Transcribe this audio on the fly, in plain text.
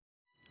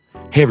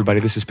Hey everybody,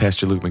 this is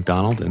Pastor Luke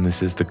McDonald, and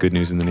this is the Good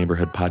News in the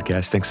Neighborhood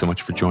podcast. Thanks so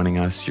much for joining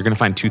us. You're going to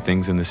find two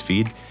things in this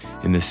feed.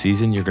 In this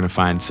season, you're going to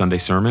find Sunday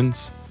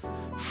sermons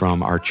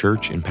from our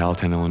church in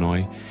Palatine,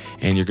 Illinois,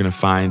 and you're going to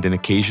find an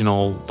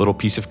occasional little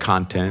piece of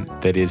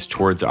content that is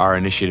towards our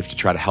initiative to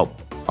try to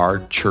help our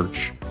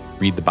church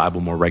read the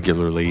Bible more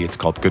regularly. It's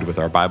called Good with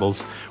Our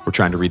Bibles. We're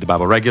trying to read the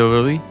Bible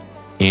regularly,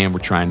 and we're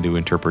trying to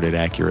interpret it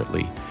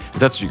accurately. And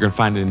that's what you're going to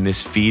find in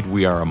this feed.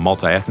 We are a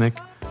multi-ethnic,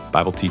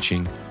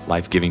 Bible-teaching,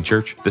 life-giving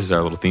church. This is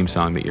our little theme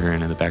song that you're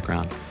hearing in the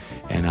background.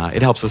 And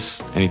it helps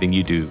us, anything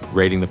you do,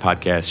 rating the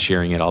podcast,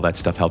 sharing it, all that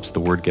stuff helps the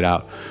word get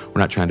out. We're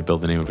not trying to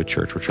build the name of a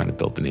church. We're trying to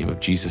build the name of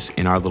Jesus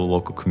in our little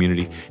local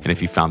community. And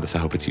if you found this, I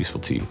hope it's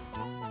useful to you.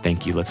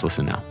 Thank you. Let's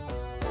listen now.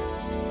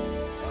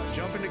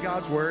 Jump into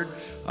God's Word.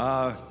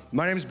 My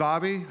name is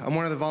Bobby. I'm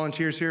one of the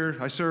volunteers here.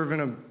 I serve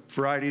in a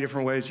variety of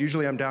different ways.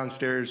 Usually I'm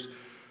downstairs.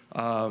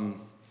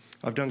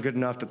 I've done good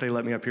enough that they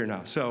let me up here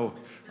now. So,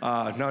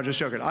 no, just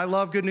joking. I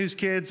love Good News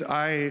Kids.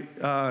 I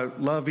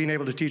love being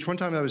able to teach. One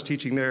time I was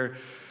teaching there,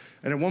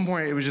 and at one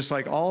point it was just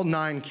like all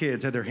 9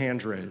 kids had their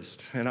hands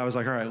raised. And I was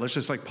like, all right, let's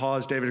just like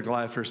pause David and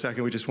Goliath for a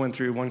second. We just went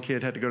through. One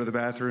kid had to go to the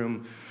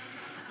bathroom.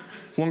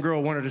 One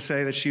girl wanted to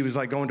say that she was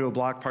like going to a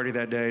block party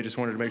that day. Just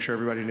wanted to make sure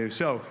everybody knew.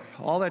 So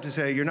all that to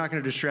say, you're not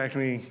going to distract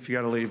me. If you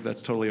got to leave,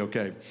 that's totally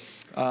okay.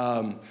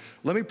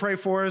 Let me pray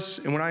for us.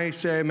 And when I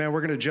say, man, we're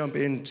going to jump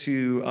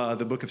into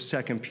the book of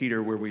 2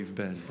 Peter where we've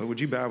been. But would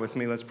you bow with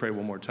me? Let's pray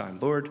one more time.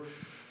 Lord,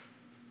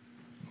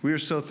 we are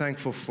so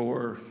thankful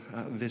for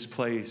this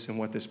place and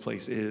what this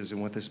place is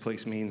and what this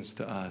place means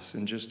to us.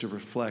 And just to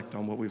reflect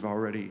on what we've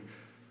already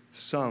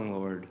sung,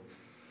 Lord,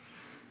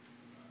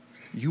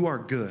 you are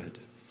good.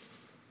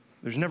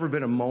 There's never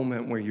been a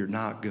moment where you're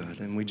not good.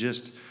 And we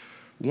just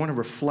want to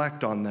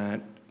reflect on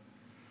that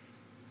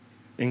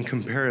in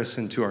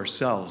comparison to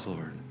ourselves,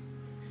 Lord.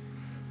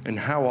 And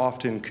how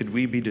often could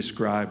we be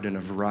described in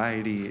a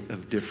variety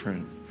of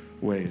different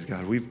ways,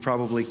 God? We've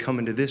probably come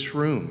into this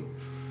room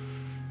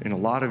in a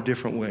lot of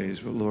different ways,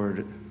 but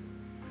Lord,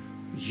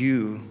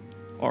 you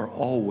are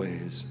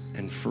always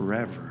and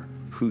forever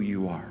who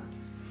you are.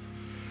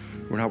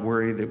 We're not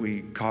worried that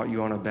we caught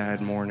you on a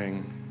bad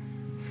morning.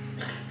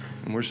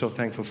 And we're so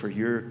thankful for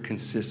your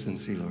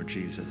consistency, Lord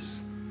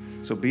Jesus.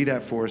 So be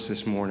that for us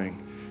this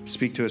morning.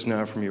 Speak to us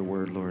now from your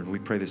word, Lord. We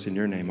pray this in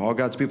your name. All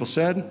God's people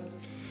said,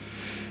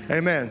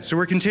 amen. So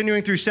we're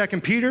continuing through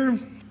 2 Peter.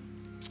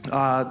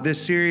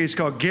 This series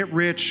called Get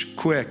Rich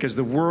Quick. As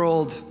the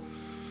world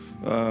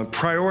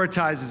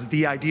prioritizes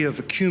the idea of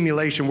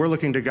accumulation, we're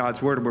looking to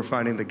God's word and we're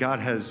finding that God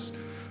has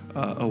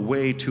a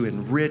way to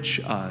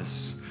enrich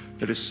us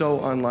that is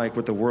so unlike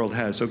what the world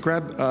has. So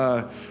grab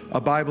a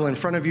Bible in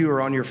front of you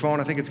or on your phone.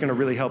 I think it's going to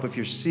really help if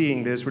you're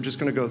seeing this. We're just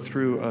going to go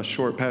through a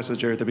short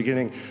passage there at the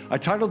beginning. I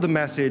titled the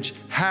message,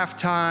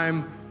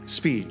 Halftime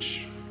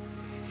Speech.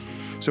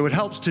 So it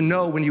helps to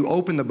know when you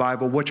open the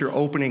Bible what you're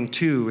opening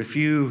to. If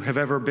you have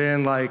ever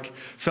been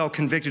felt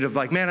convicted of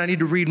man, I need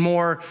to read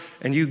more,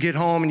 and you get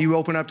home and you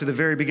open up to the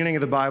very beginning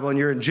of the Bible and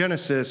you're in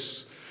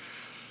Genesis,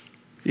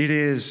 it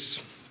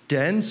is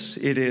dense,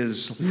 it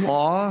is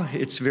law,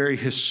 it's very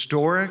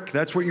historic.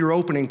 That's what you're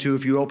opening to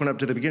if you open up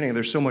to the beginning.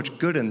 There's so much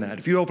good in that.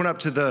 If you open up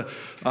to the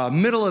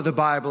middle of the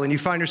Bible and you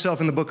find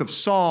yourself in the book of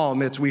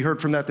Psalm, we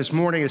heard from that this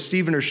morning as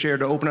Stephen has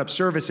shared to open up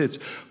service, it's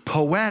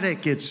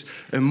poetic, it's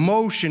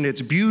emotion,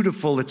 it's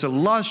beautiful, it's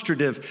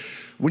illustrative.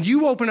 When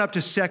you open up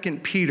to 2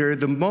 Peter,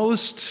 the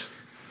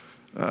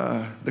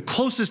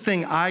closest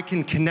thing I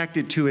can connect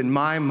it to in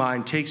my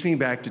mind takes me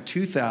back to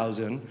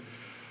 2000.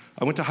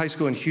 I went to high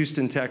school in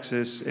Houston,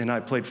 Texas, and I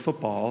played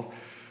football.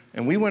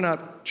 And we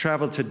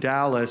traveled to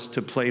Dallas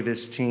to play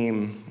this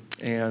team,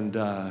 and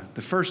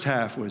the first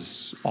half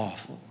was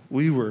awful.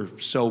 We were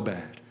so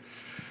bad.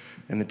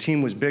 And the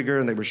team was bigger,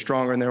 and they were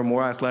stronger, and they were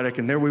more athletic.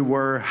 And there we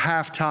were,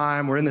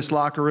 halftime. We're in this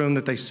locker room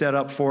that they set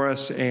up for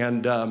us,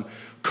 and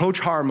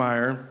Coach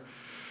Harmeyer,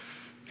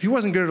 he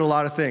wasn't good at a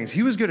lot of things.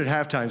 He was good at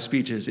halftime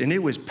speeches, and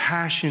it was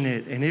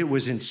passionate, and it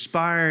was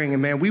inspiring.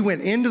 And man, we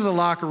went into the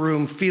locker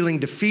room feeling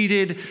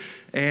defeated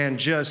and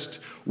just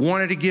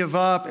wanted to give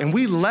up. And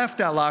we left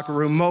that locker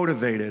room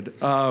motivated.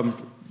 The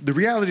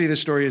reality of the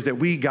story is that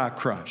we got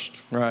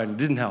crushed, right? It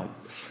didn't help.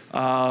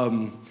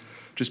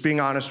 Just being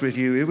honest with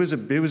you, it was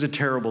a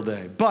terrible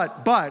day.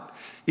 But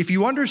if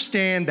you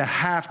understand the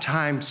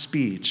halftime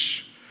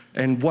speech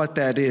and what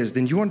that is,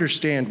 then you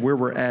understand where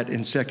we're at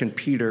in 2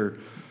 Peter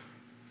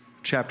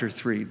chapter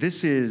 3.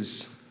 This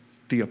is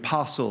the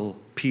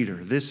Apostle Peter.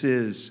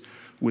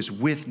 Was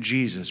with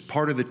Jesus,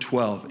 part of the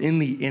 12, in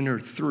the inner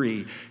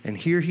 3. And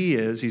here he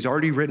is. He's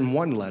already written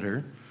one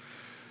letter.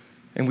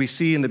 And we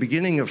see in the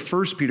beginning of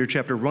 1 Peter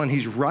chapter 1,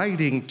 he's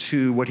writing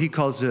to what he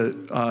calls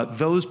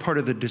those part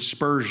of the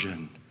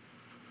dispersion.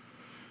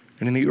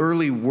 And in the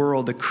early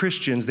world, the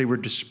Christians, they were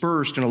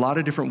dispersed in a lot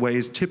of different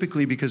ways,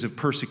 typically because of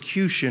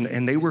persecution,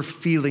 and they were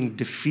feeling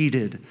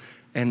defeated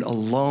and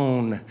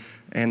alone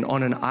and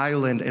on an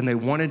island, and they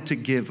wanted to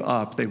give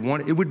up. It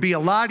would be a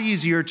lot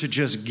easier to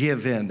just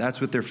give in. That's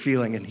what they're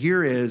feeling. And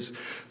here is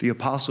the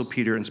Apostle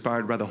Peter,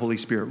 inspired by the Holy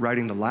Spirit,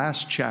 writing the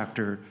last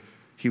chapter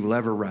he will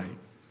ever write.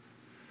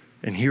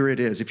 And here it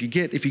is. If you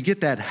get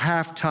that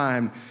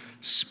halftime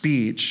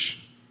speech,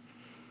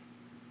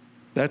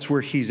 that's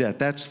where he's at.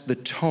 That's the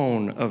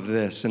tone of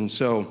this. And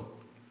so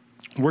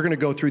we're going to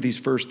go through these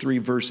first 3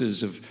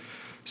 verses of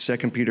 2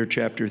 Peter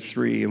chapter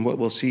 3. And what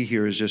we'll see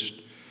here is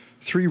just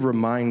 3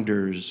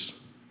 reminders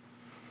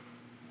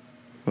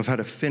of how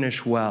to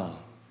finish well.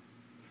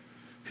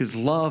 His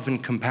love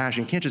and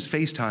compassion. You can't just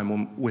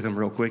FaceTime with him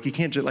real quick. You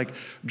can't just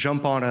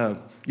jump on a,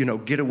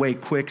 getaway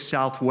quick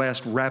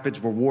Southwest Rapids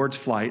Rewards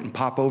flight and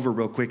pop over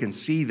real quick and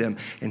see them.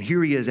 And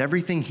here he is,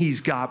 everything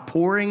he's got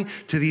pouring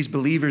to these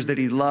believers that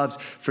he loves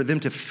for them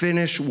to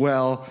finish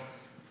well.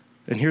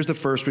 And here's the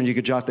first one. You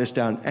could jot this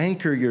down.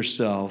 Anchor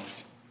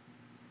yourself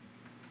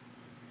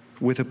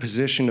with a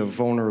position of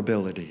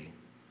vulnerability.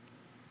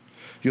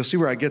 You'll see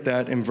where I get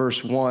that in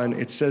verse 1.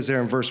 It says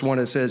there in verse 1,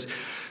 it says,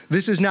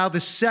 "This is now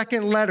the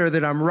second letter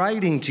that I'm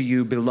writing to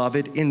you,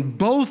 beloved. In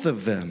both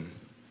of them,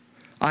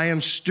 I am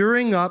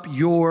stirring up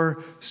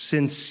your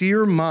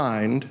sincere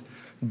mind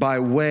by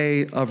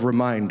way of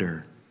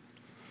reminder."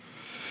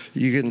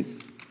 You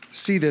can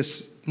see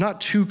this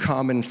not too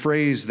common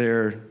phrase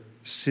there,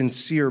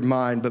 sincere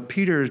mind, but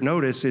Peter,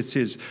 notice it's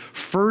his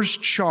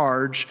first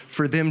charge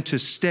for them to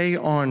stay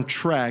on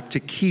track, to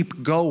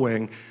keep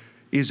going,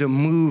 is a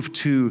move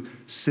to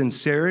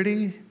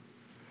sincerity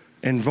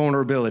and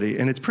vulnerability.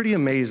 And it's pretty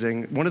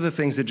amazing. One of the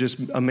things that just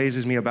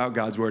amazes me about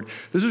God's word,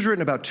 this was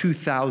written about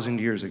 2,000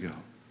 years ago.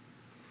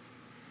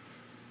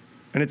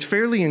 And it's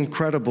fairly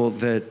incredible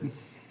that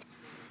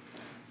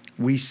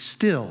we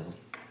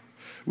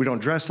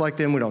don't dress like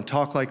them, we don't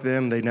talk like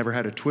them, they never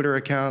had a Twitter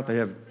account,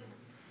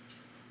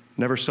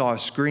 never saw a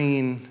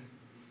screen,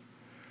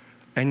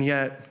 and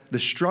yet the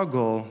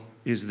struggle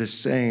is the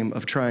same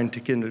of trying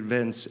to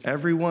convince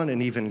everyone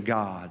and even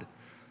God,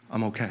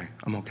 I'm okay,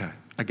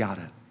 I got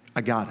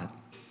it.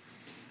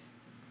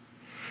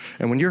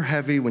 And when you're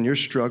heavy, when you're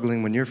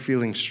struggling, when you're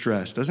feeling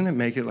stressed, doesn't it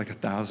make it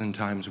 1,000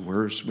 times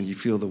worse when you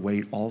feel the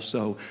weight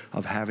also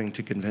of having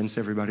to convince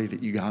everybody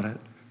that you got it,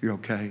 you're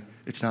okay,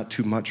 it's not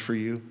too much for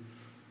you?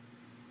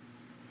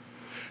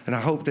 And I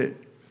hope that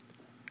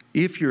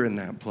if you're in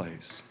that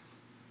place,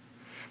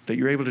 that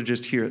you're able to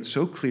just hear it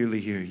so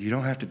clearly here. You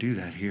don't have to do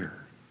that here.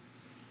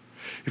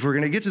 If we're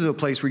going to get to the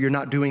place where you're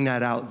not doing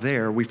that out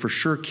there, we for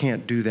sure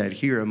can't do that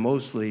here. And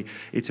mostly,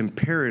 it's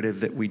imperative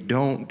that we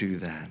don't do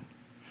that.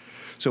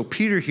 So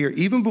Peter here,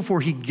 even before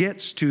he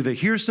gets to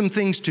here's some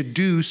things to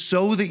do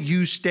so that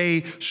you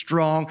stay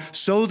strong,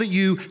 so that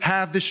you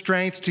have the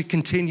strength to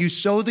continue,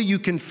 so that you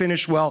can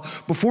finish well,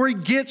 before he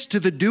gets to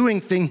the doing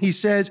thing, he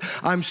says,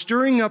 I'm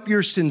stirring up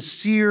your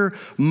sincere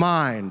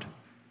mind.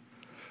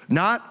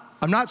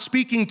 I'm not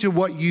speaking to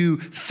what you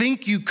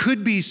think you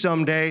could be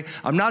someday.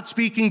 I'm not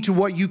speaking to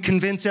what you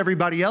convince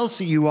everybody else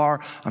that you are.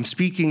 I'm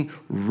speaking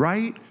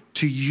right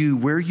to you,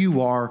 where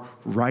you are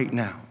right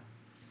now.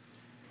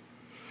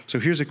 So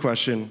here's a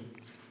question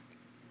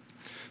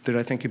that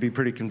I think could be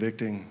pretty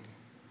convicting.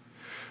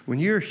 When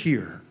you're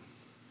here,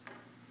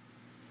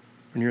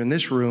 when you're in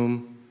this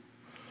room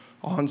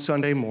on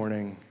Sunday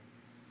morning,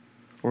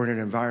 or in an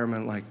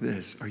environment like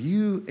this, are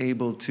you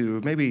able to,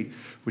 maybe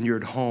when you're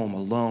at home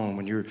alone,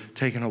 when you're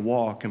taking a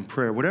walk in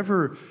prayer,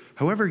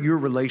 however your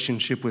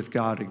relationship with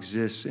God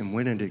exists and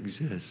when it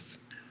exists,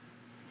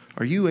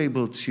 are you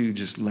able to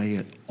just lay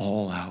it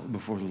all out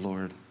before the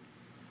Lord?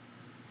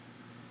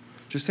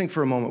 Just think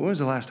for a moment, when was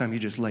the last time you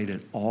just laid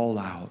it all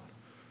out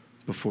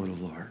before the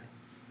Lord?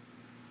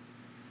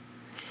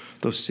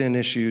 Those sin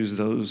issues,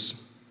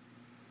 those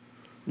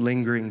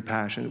lingering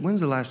passions.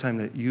 When's the last time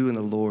that you and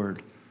the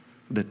Lord,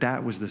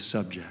 that was the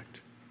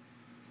subject?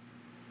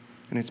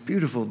 And it's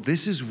beautiful.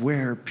 This is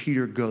where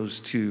Peter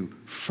goes to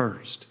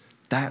first,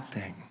 that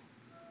thing.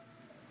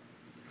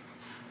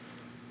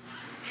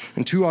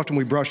 And too often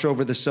we brush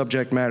over the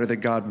subject matter that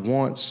God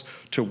wants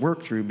to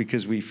work through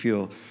because we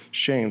feel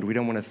shamed. We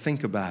don't want to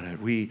think about it.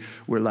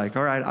 We're like,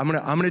 all right, I'm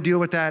gonna deal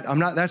with that.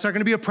 That's not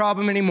gonna be a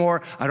problem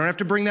anymore. I don't have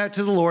to bring that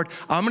to the Lord.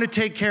 I'm gonna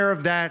take care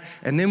of that,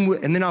 and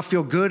then I'll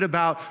feel good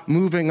about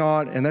moving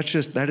on. And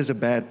that is a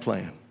bad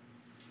plan.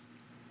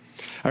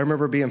 I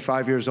remember being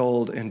 5 years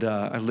old, and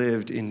I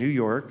lived in New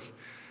York,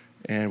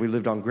 and we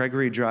lived on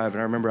Gregory Drive.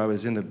 And I remember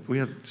we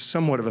had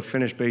somewhat of a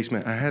finished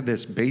basement. I had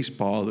this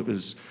baseball that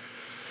was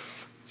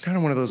kind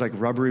of one of those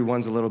rubbery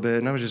ones a little bit.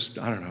 And I was just,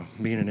 I don't know,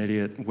 being an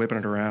idiot, whipping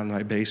it around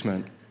my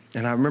basement.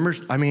 And I remember,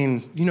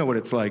 you know what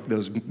it's like,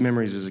 those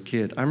memories as a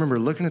kid. I remember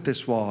looking at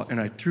this wall, and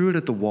I threw it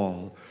at the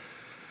wall,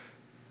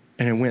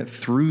 and it went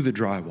through the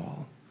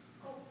drywall.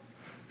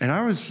 And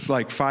I was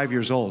 5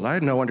 years old. I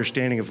had no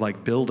understanding of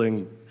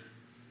building,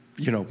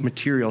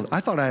 materials. I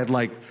thought I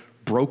had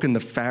broken the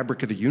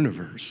fabric of the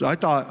universe. I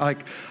thought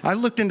I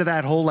looked into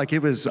that hole I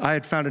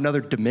had found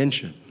another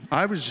dimension.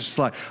 I was just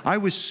I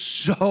was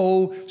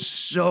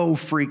so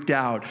freaked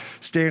out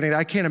standing there.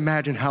 I can't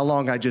imagine how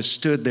long I just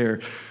stood there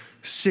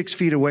 6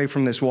 feet away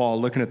from this wall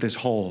looking at this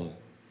hole.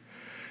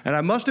 And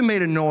I must have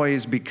made a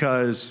noise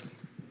because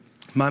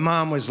my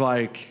mom was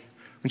when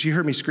she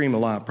heard me scream a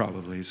lot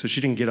probably, so she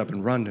didn't get up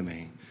and run to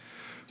me.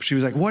 But she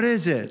was like, "What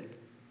is it?"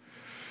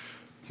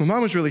 My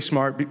mom was really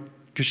smart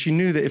because she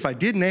knew that if I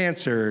didn't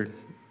answer, it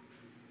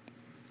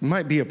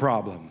might be a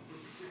problem.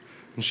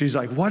 And she's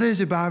like, what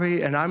is it,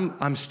 Bobby? And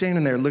I'm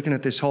standing there looking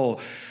at this hole.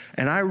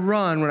 And I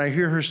run when I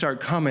hear her start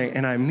coming,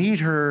 and I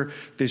meet her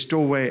this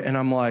doorway, and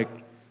I'm like,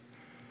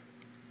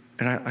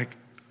 and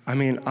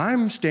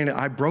I'm standing,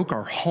 I broke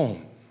our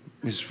home,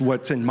 is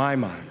what's in my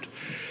mind.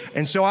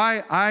 And so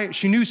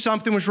she knew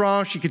something was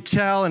wrong, she could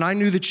tell, and I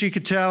knew that she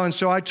could tell, and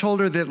so I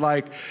told her that,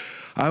 like,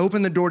 I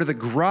opened the door to the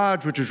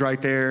garage, which was right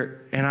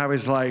there, and I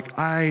was like,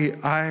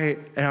 and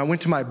I went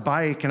to my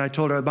bike, and I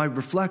told her, my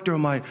reflector on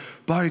my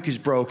bike is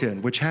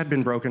broken, which had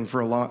been broken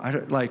for a long,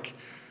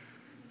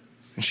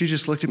 and she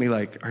just looked at me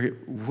like,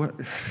 what?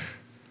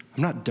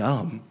 I'm not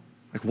dumb.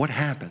 Like, what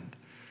happened?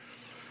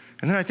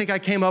 And then I think I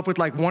came up with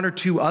like one or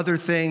two other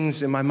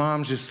things, and my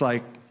mom's just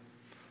like,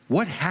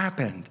 what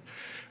happened?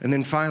 And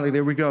then finally,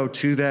 there we go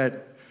to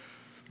that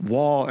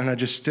wall, and I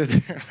just stood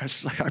there. I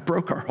was like, I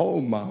broke our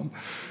home, Mom.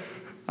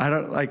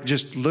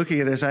 Just looking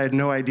at this, I had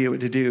no idea what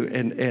to do.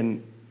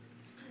 And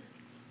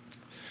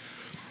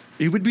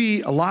it would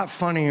be a lot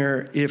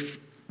funnier if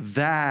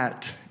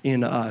that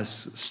in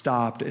us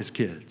stopped as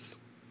kids.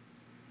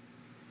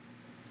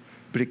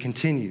 But it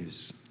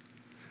continues.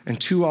 And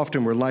too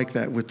often we're like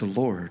that with the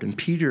Lord. And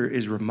Peter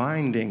is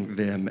reminding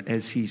them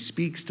as he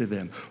speaks to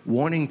them,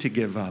 wanting to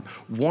give up,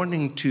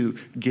 wanting to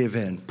give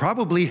in,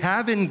 probably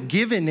having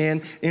given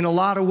in a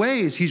lot of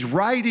ways. He's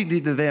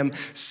writing to them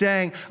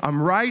saying, I'm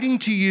writing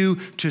to you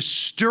to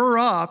stir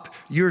up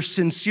your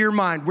sincere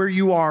mind where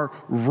you are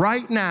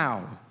right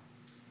now.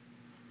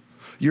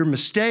 Your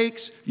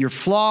mistakes, your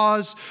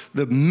flaws,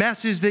 the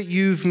messes that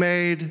you've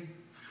made.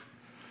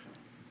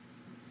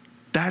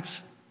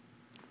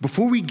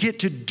 Before we get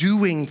to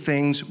doing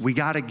things, we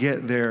got to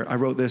get there. I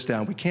wrote this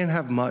down. We can't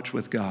have much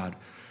with God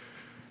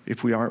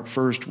if we aren't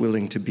first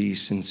willing to be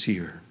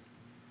sincere.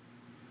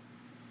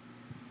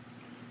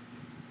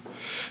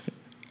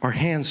 Our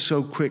hands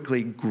so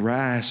quickly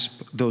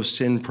grasp those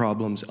sin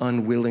problems,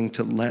 unwilling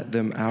to let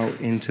them out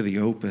into the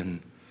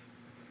open,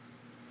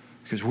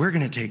 because we're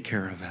going to take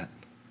care of it.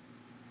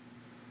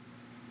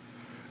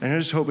 And I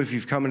just hope if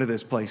you've come into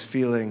this place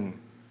feeling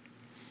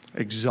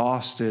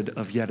exhausted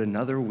of yet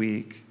another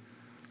week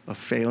of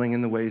failing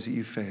in the ways that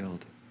you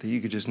failed, that you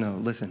could just know,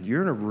 listen,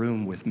 you're in a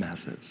room with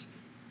messes,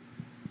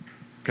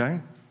 okay?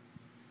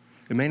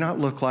 It may not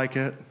look like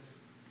it,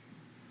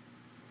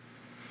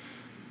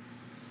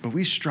 but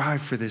we strive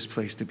for this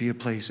place to be a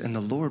place, and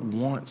the Lord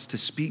wants to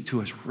speak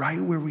to us right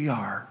where we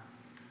are.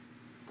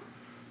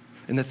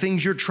 And the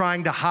things you're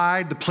trying to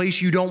hide, the place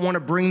you don't want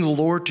to bring the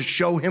Lord to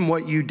show him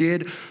what you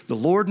did, the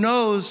Lord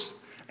knows,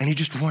 and he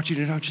just wants you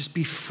to know, just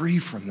be free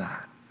from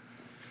that.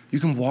 You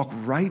can walk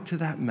right to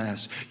that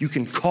mess. You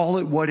can call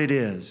it what it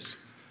is.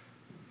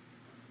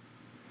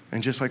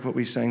 And just like what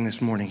we sang this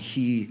morning,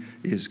 he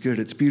is good.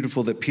 It's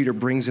beautiful that Peter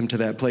brings him to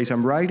that place.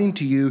 I'm writing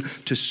to you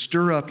to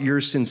stir up your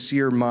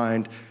sincere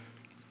mind.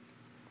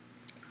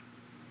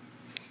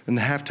 And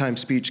the halftime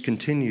speech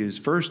continues.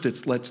 First,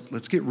 it's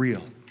let's get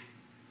real.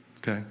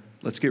 Okay?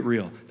 Let's get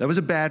real. That was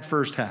a bad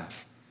first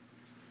half,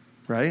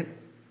 right?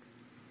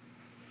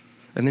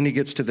 And then he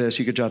gets to this.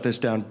 You could jot this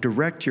down.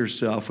 Direct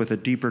yourself with a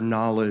deeper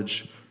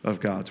knowledge of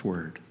God's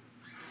word.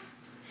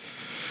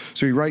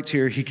 So he writes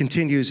here, he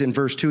continues in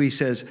verse 2, he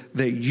says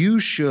that you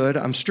should,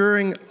 I'm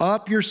stirring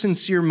up your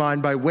sincere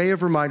mind by way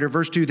of reminder,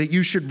 verse 2, that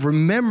you should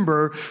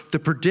remember the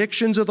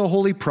predictions of the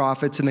holy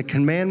prophets and the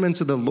commandments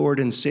of the Lord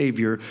and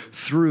Savior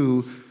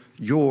through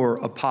your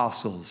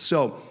apostles.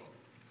 So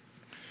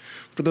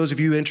for those of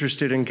you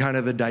interested in kind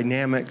of the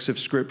dynamics of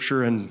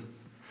Scripture and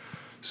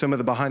some of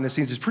the behind the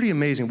scenes, it's pretty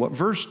amazing. What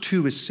verse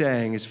 2 is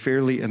saying is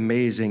fairly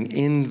amazing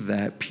in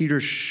that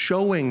Peter's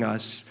showing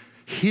us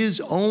his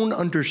own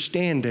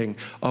understanding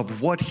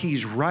of what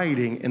he's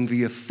writing, and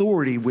the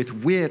authority with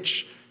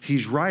which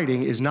he's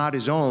writing is not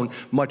his own,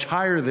 much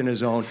higher than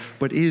his own,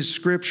 but is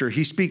Scripture.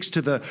 He speaks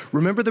to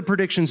remember the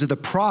predictions of the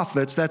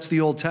prophets, that's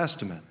the Old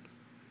Testament.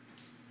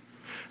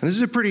 And this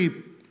is a pretty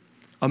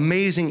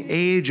amazing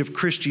age of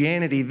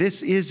Christianity.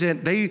 This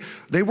isn't,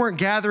 they weren't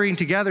gathering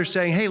together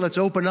saying, hey, let's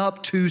open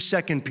up to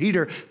 2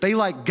 Peter. They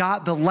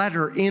got the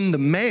letter in the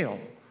mail.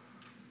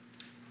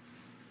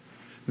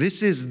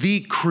 This is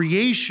the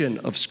creation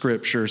of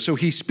Scripture. So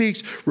he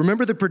speaks,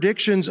 remember the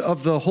predictions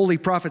of the holy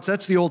prophets,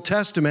 that's the Old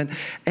Testament,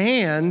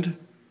 and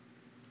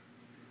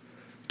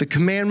the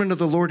commandment of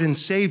the Lord and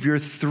Savior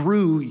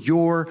through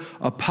your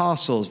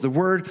apostles. The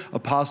word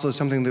apostle is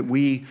something that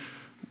we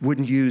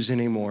wouldn't use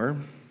anymore.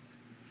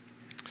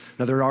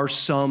 Now, there are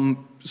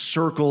some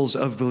circles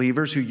of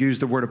believers who use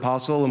the word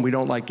apostle, and we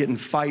don't like getting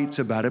fights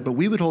about it, but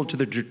we would hold to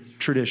the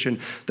tradition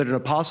that an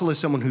apostle is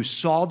someone who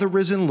saw the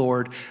risen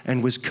Lord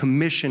and was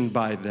commissioned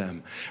by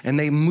them. And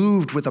they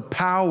moved with a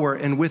power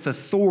and with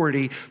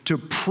authority to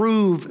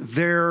prove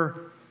their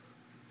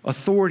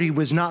authority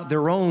was not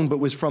their own, but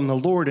was from the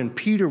Lord. And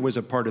Peter was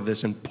a part of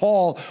this, and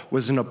Paul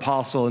was an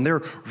apostle, and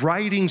they're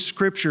writing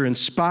Scripture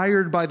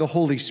inspired by the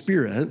Holy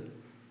Spirit.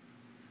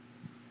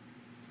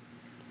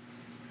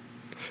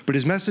 But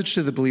his message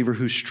to the believer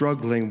who's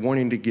struggling,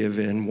 wanting to give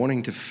in,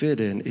 wanting to fit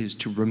in, is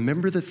to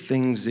remember the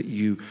things that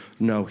you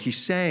know. He's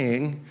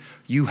saying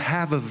you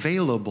have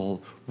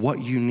available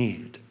what you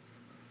need.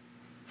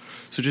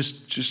 So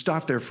just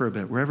stop there for a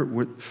bit, wherever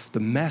the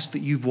mess that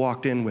you've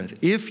walked in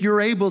with. If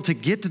you're able to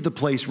get to the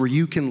place where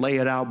you can lay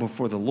it out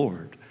before the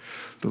Lord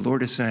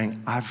is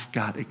saying, I've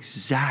got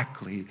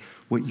exactly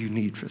what you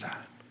need for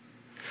that.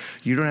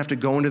 You don't have to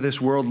go into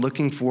this world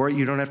looking for it.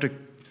 You don't have to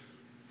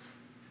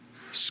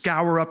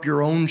scour up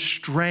your own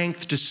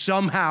strength to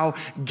somehow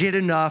get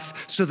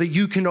enough so that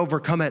you can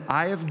overcome it.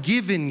 I have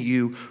given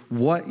you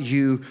what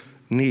you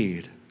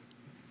need.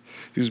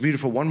 It was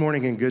beautiful. One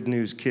morning in Good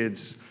News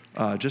Kids,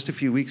 just a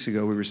few weeks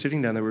ago, we were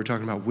sitting down there, we were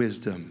talking about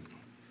wisdom.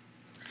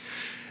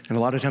 And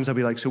a lot of times I'll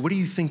be like, so what do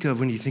you think of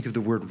when you think of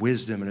the word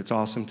wisdom? And it's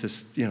awesome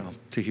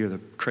to hear the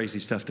crazy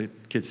stuff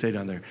that kids say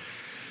down there.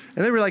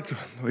 And they were like,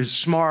 is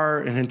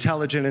smart and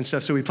intelligent and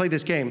stuff. So we played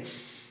this game.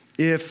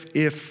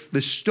 If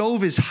the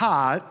stove is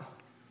hot,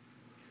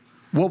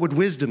 what would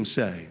wisdom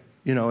say?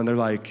 And they're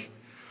like,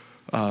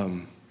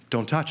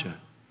 don't touch it.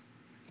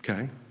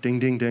 Okay, ding,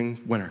 ding,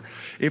 ding, winner.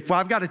 If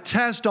I've got a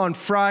test on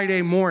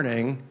Friday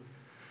morning,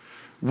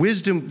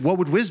 wisdom, what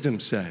would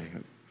wisdom say?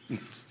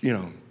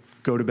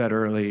 Go to bed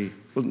early.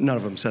 Well, none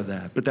of them said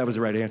that, but that was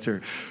the right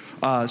answer.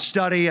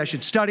 Study, I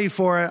should study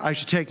for it. I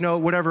should take note,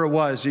 whatever it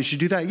was. You should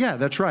do that. Yeah,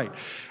 that's right.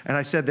 And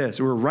I said this.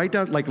 We were right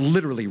down, like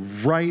literally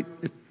right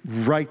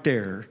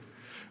there.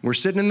 We're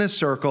sitting in this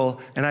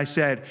circle, and I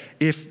said,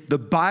 if the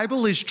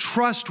Bible is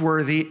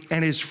trustworthy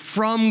and is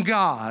from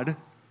God,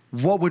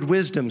 what would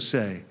wisdom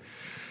say?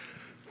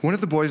 One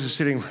of the boys was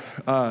sitting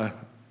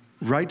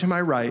right to my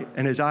right,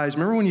 and his eyes,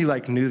 remember when you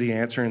knew the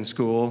answer in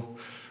school?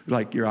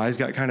 Like your eyes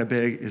got kind of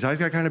big. His eyes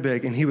got kind of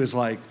big, and he was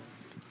like,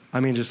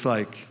 well,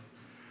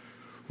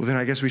 then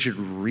I guess we should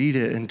read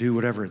it and do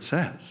whatever it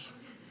says.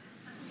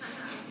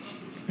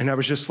 And I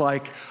was just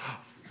like,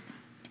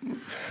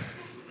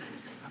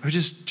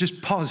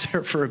 just pause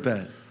there for a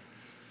bit.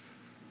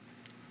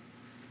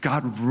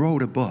 God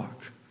wrote a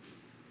book.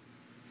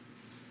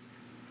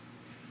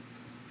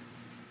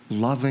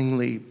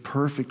 Lovingly,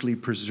 perfectly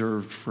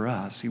preserved for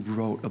us. He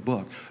wrote a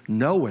book.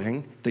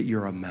 Knowing that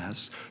you're a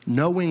mess,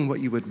 knowing what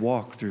you would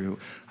walk through.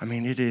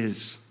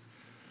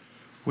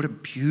 What a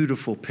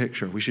beautiful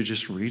picture. We should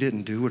just read it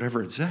and do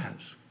whatever it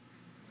says.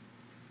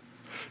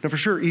 Now, for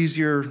sure,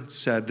 easier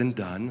said than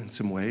done in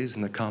some ways,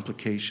 and the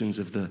complications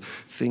of the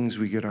things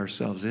we get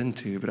ourselves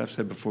into. But I've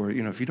said before,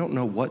 if you don't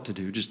know what to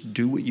do, just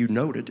do what you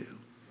know to do.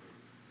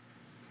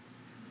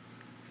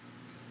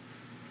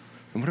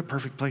 And what a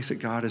perfect place that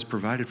God has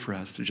provided for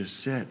us to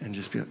just sit and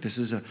just be like, this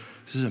is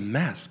a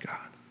mess,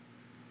 God.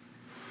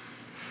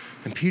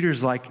 And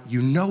Peter's like,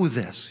 you know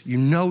this.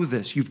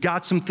 You've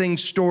got some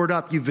things stored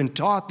up. You've been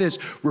taught this.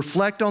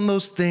 Reflect on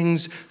those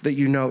things that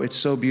you know. It's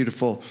so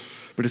beautiful.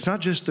 But it's not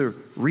just the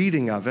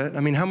reading of it.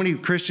 How many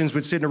Christians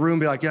would sit in a room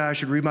and be like, yeah, I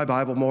should read my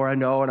Bible more, I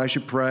know, and I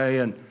should pray.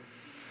 And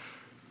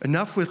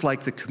enough with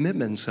the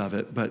commitments of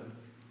it, but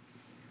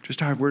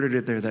just how I worded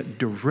it there, that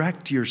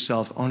direct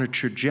yourself on a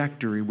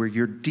trajectory where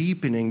you're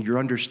deepening your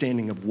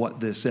understanding of what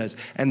this says.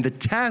 And the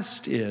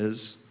test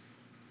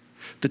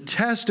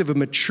of a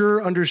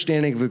mature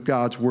understanding of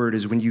God's word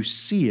is when you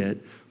see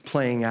it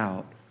playing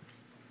out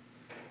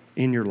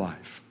in your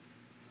life.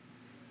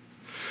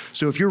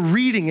 So if you're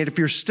reading it, if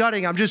you're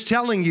studying, I'm just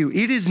telling you,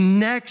 it is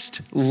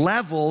next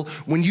level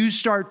when you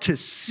start to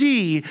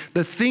see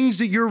the things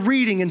that you're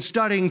reading and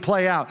studying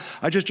play out.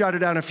 I just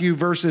jotted down a few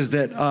verses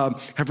that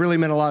have really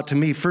meant a lot to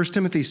me. 1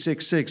 Timothy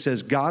 6:6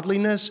 says,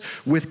 godliness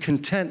with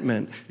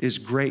contentment is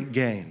great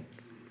gain.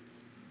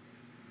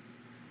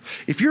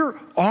 If you're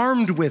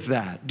armed with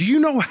that, do you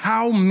know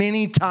how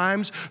many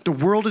times the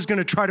world is going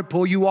to try to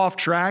pull you off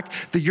track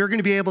that you're going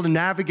to be able to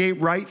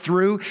navigate right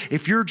through?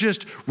 If you're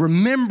just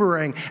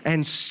remembering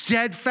and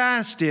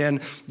steadfast in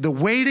the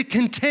way to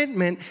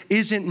contentment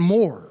isn't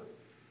more.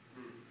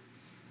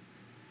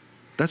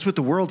 That's what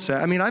the world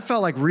said. I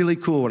felt really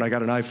cool when I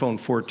got an iPhone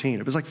 14.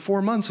 It was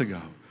 4 months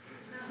ago.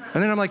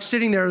 And then I'm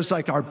sitting there, it's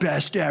our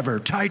best ever,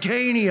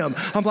 titanium.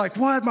 I'm like,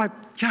 what?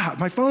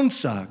 My phone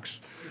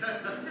sucks.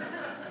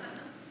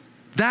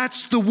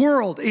 That's the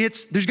world.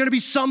 There's going to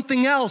be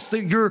something else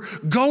that you're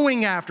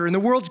going after, and the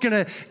world's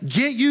going to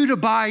get you to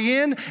buy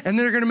in, and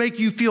they're going to make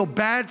you feel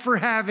bad for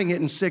having it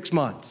in 6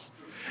 months.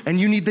 And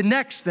you need the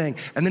next thing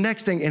and the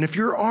next thing. And if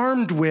you're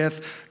armed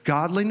with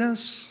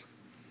godliness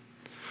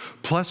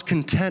plus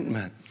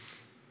contentment,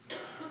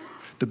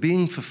 the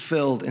being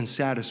fulfilled and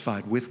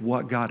satisfied with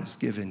what God has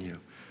given you,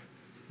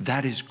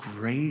 that is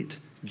great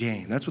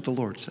gain. That's what the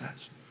Lord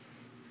says.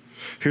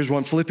 Here's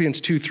one. Philippians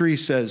 2:3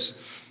 says,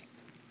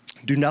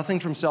 do nothing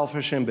from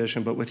selfish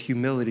ambition, but with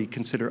humility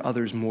consider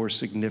others more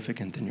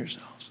significant than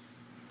yourselves.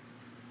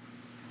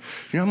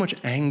 You know how much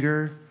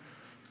anger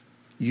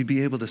you'd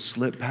be able to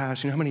slip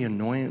past? You know how many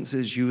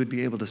annoyances you would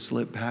be able to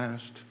slip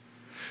past?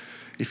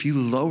 If you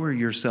lower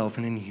yourself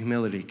and in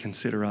humility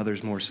consider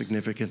others more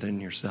significant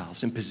than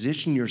yourselves and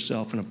position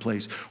yourself in a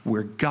place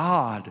where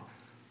God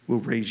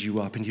will raise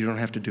you up and you don't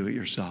have to do it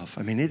yourself.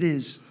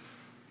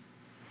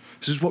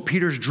 This is what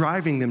Peter's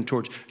driving them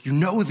towards. You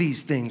know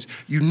these things.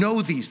 You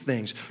know these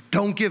things.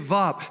 Don't give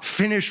up.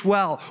 Finish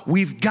well.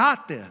 We've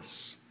got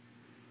this.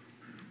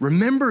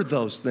 Remember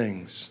those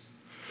things.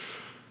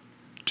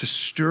 To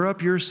stir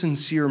up your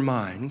sincere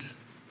mind.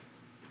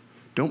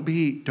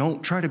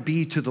 Don't try to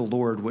be to the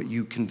Lord what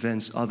you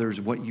convince others,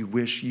 what you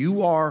wish.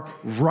 You are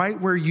right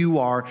where you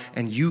are,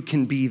 and you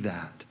can be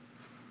that.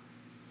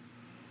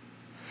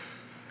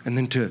 And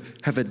then to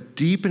have a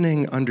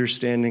deepening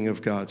understanding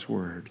of God's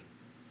word.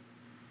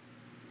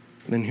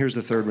 And then here's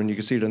the third one. You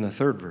can see it in the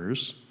third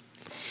verse.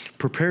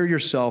 Prepare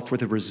yourself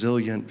with a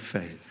resilient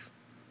faith.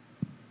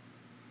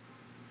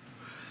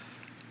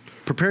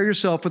 Prepare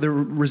yourself with a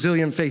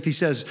resilient faith. He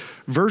says,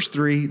 verse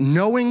 3,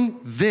 knowing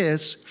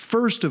this,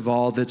 first of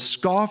all, that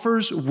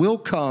scoffers will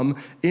come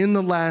in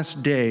the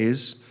last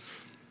days.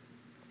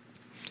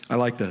 I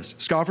like this.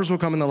 Scoffers will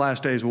come in the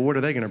last days. Well, what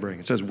are they going to bring?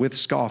 It says with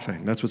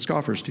scoffing. That's what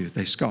scoffers do.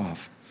 They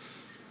scoff.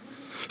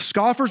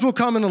 Scoffers will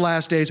come in the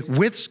last days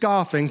with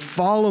scoffing,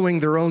 following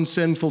their own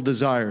sinful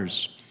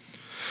desires.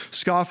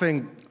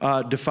 Scoffing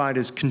defined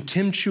as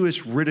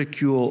contemptuous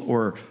ridicule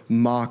or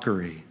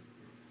mockery.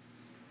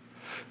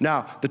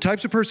 Now, the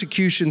types of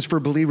persecutions for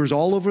believers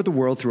all over the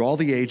world through all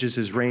the ages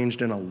has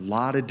ranged in a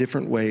lot of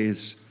different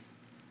ways,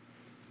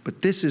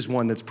 but this is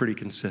one that's pretty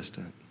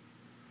consistent.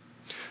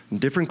 In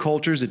different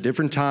cultures, at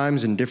different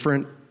times, and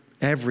different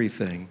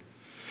everything,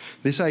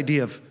 this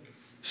idea of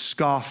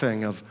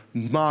scoffing, of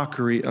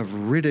mockery, of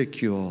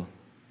ridicule,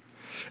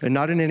 and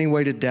not in any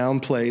way to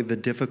downplay the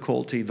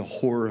difficulty, the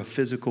horror of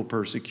physical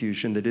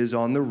persecution that is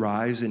on the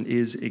rise and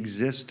is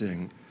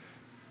existing.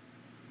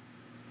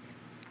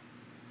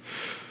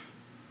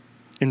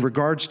 In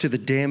regards to the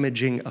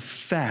damaging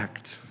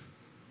effect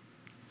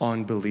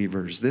on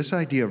believers, this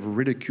idea of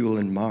ridicule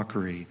and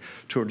mockery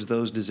towards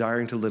those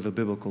desiring to live a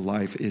biblical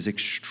life is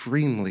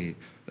extremely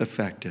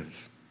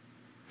effective.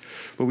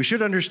 But we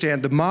should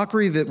understand the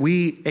mockery that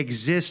we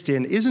exist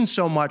in isn't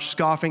so much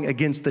scoffing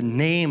against the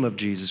name of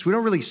Jesus. We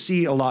don't really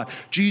see a lot.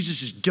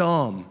 Jesus is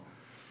dumb.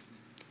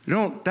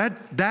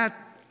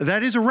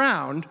 That is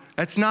around.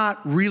 That's not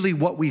really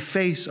what we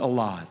face a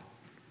lot.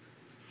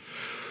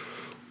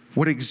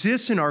 What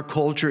exists in our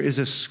culture is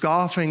a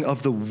scoffing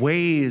of the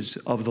ways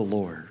of the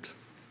Lord.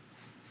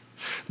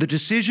 The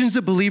decisions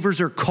that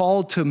believers are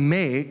called to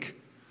make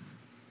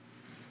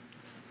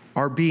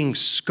are being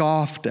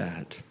scoffed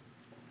at.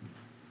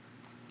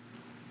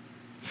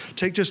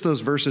 Take just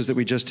those verses that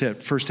we just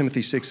hit, 1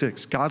 Timothy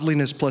 6:6.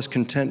 Godliness plus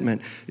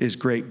contentment is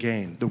great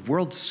gain. The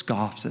world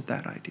scoffs at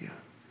that idea.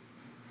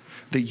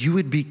 That you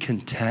would be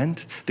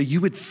content, that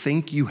you would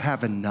think you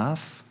have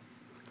enough.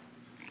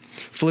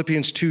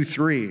 Philippians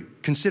 2:3,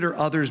 consider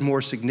others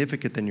more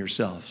significant than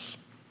yourselves.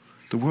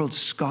 The world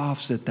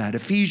scoffs at that.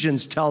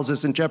 Ephesians tells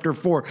us in chapter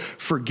 4,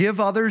 forgive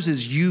others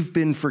as you've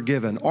been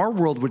forgiven. Our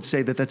world would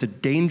say that that's a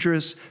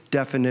dangerous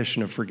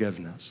definition of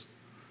forgiveness.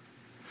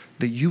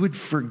 That you would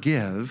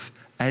forgive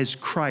as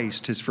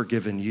Christ has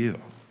forgiven you.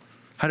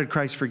 How did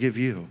Christ forgive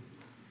you?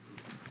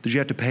 Did you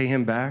have to pay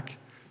him back?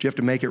 Did you have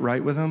to make it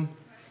right with him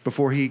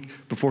before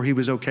he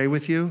was okay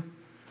with you?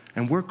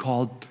 And we're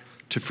called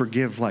to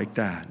forgive like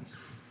that.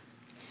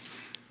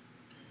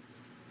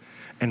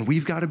 And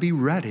we've got to be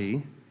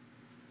ready.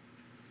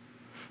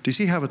 Do you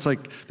see how it's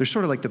like, there's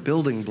sort of like the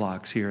building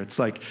blocks here. It's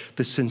like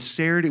the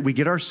sincerity, we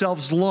get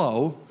ourselves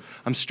low.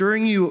 I'm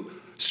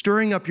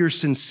stirring up your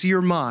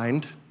sincere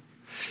mind.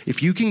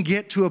 If you can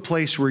get to a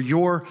place where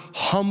you're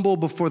humble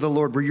before the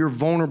Lord, where you're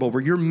vulnerable,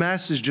 where your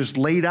mess is just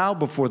laid out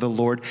before the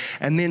Lord,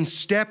 and then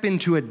step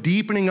into a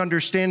deepening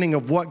understanding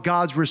of what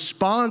God's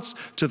response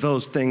to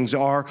those things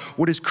are,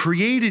 what is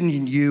created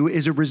in you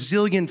is a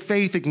resilient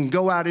faith that can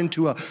go out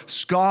into a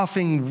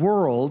scoffing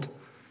world.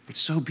 It's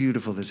so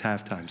beautiful, this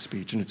halftime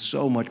speech, and it's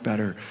so much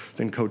better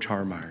than Coach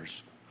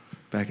Harmeyer's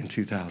back in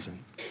 2000.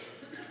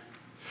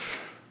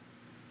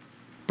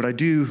 But I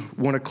do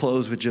want to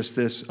close with just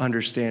this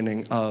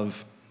understanding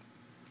of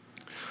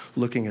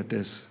looking at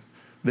this.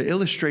 The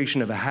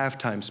illustration of a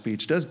halftime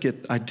speech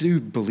I do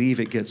believe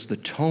it gets the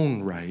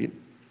tone right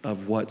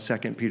of what 2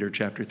 Peter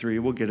chapter 3.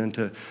 We'll get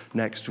into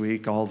next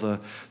week, all the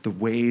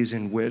ways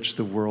in which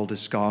the world is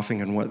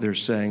scoffing and what they're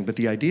saying. But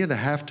the idea of the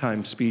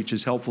halftime speech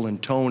is helpful in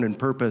tone and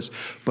purpose,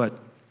 but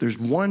there's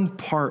one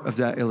part of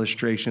that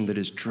illustration that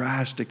is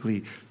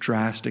drastically,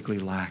 drastically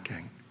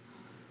lacking.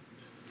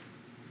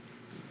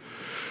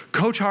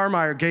 Coach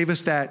Harmeyer gave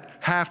us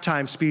that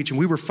halftime speech, and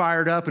we were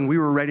fired up and we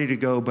were ready to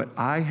go, but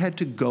I had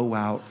to go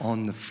out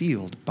on the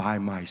field by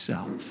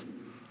myself.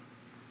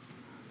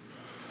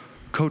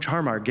 Coach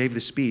Harmeyer gave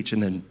the speech,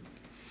 and then,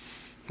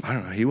 I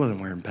don't know, he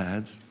wasn't wearing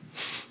pads.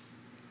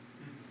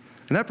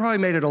 And that probably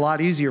made it a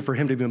lot easier for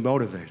him to be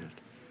motivated.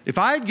 If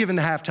I had given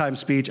the halftime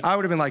speech, I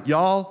would have been like,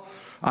 y'all,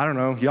 I don't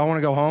know, y'all want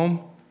to go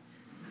home?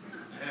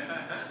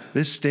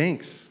 This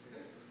stinks.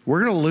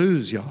 We're going to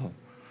lose, y'all.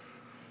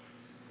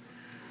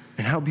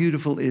 And how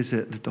beautiful is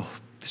it that the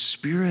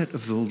Spirit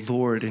of the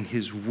Lord and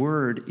His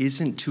Word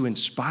isn't to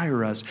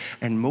inspire us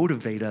and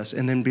motivate us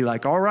and then be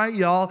like, all right,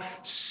 y'all,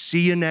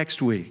 see you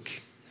next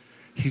week.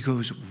 He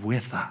goes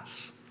with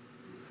us.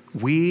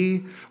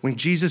 When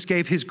Jesus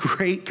gave his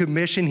great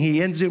commission,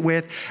 he ends it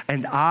with,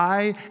 and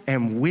I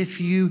am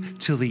with you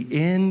till the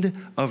end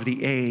of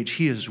the age.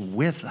 He is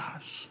with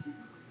us.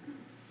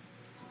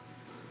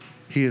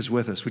 He is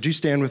with us. Would you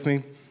stand with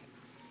me?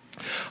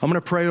 I'm going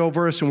to pray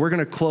over us, and we're going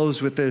to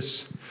close with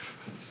this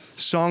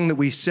song that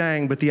we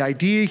sang. But the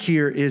idea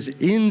here is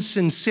in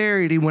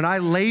sincerity, when I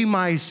lay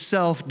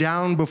myself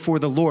down before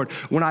the Lord,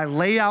 when I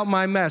lay out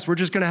my mess, we're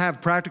just going to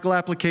have practical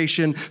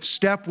application.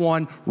 Step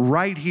one,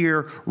 right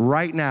here,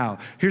 right now.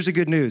 Here's the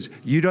good news.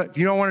 If you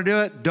don't want to do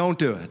it, don't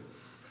do it.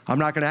 I'm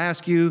not going to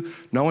ask you.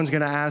 No one's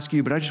going to ask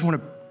you. But I just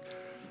want to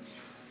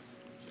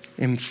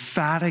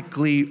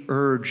emphatically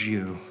urge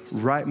you,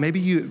 right? Maybe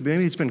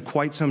it's been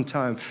quite some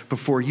time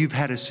before you've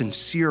had a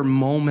sincere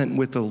moment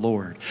with the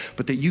Lord,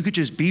 but that you could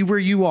just be where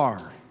you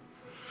are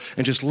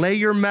and just lay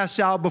your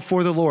mess out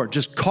before the Lord.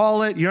 Just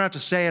call it. You don't have to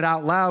say it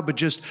out loud, but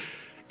just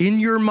in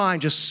your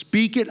mind, just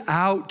speak it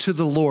out to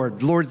the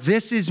Lord. Lord,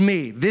 this is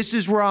me. This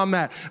is where I'm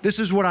at. This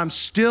is what I'm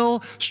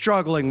still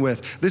struggling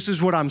with. This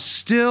is what I'm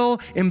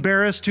still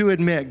embarrassed to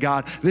admit,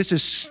 God. This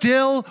is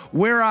still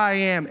where I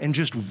am. And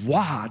just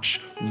watch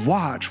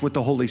what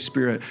the Holy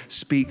Spirit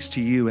speaks to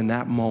you in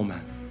that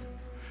moment.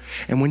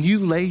 And when you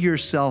lay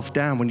yourself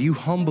down, when you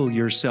humble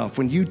yourself,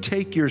 when you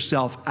take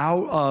yourself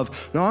out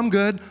of, no, I'm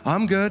good.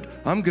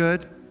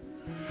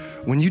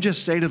 When you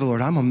just say to the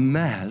Lord, I'm a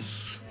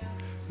mess,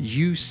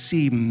 you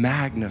see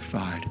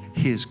magnified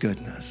his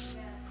goodness,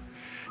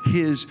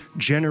 his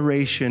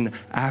generation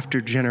after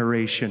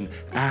generation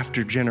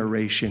after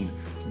generation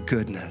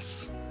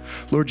goodness.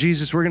 Lord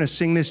Jesus, we're going to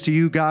sing this to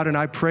you, God, and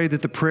I pray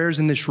that the prayers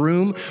in this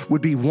room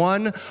would be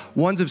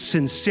ones of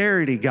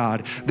sincerity,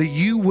 God, that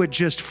you would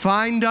just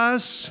find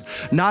us,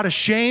 not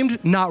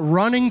ashamed, not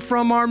running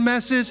from our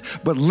messes,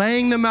 but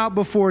laying them out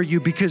before you,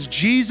 because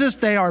Jesus,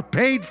 they are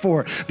paid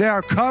for. They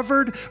are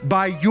covered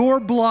by your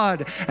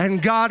blood. And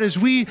God, as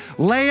we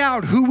lay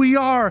out who we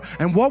are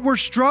and what we're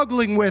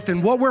struggling with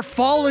and what we're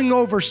falling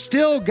over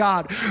still,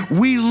 God,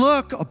 we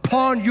look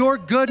upon your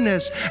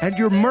goodness and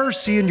your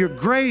mercy and your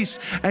grace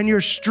and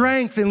your strength.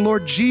 And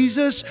Lord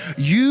Jesus,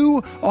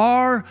 you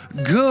are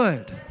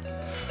good.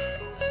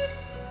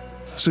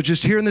 So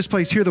just here in this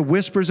place, hear the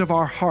whispers of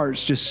our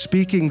hearts just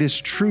speaking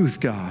this truth,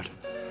 God.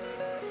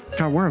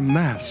 God, we're a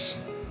mess,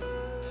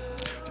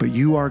 but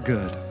you are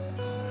good.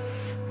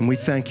 And we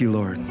thank you,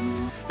 Lord.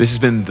 This has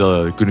been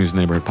the Good News in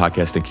the Neighborhood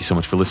podcast. Thank you so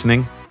much for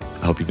listening.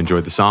 I hope you've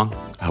enjoyed the song.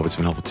 I hope it's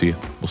been helpful to you.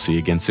 We'll see you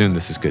again soon.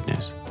 This is Good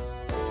News.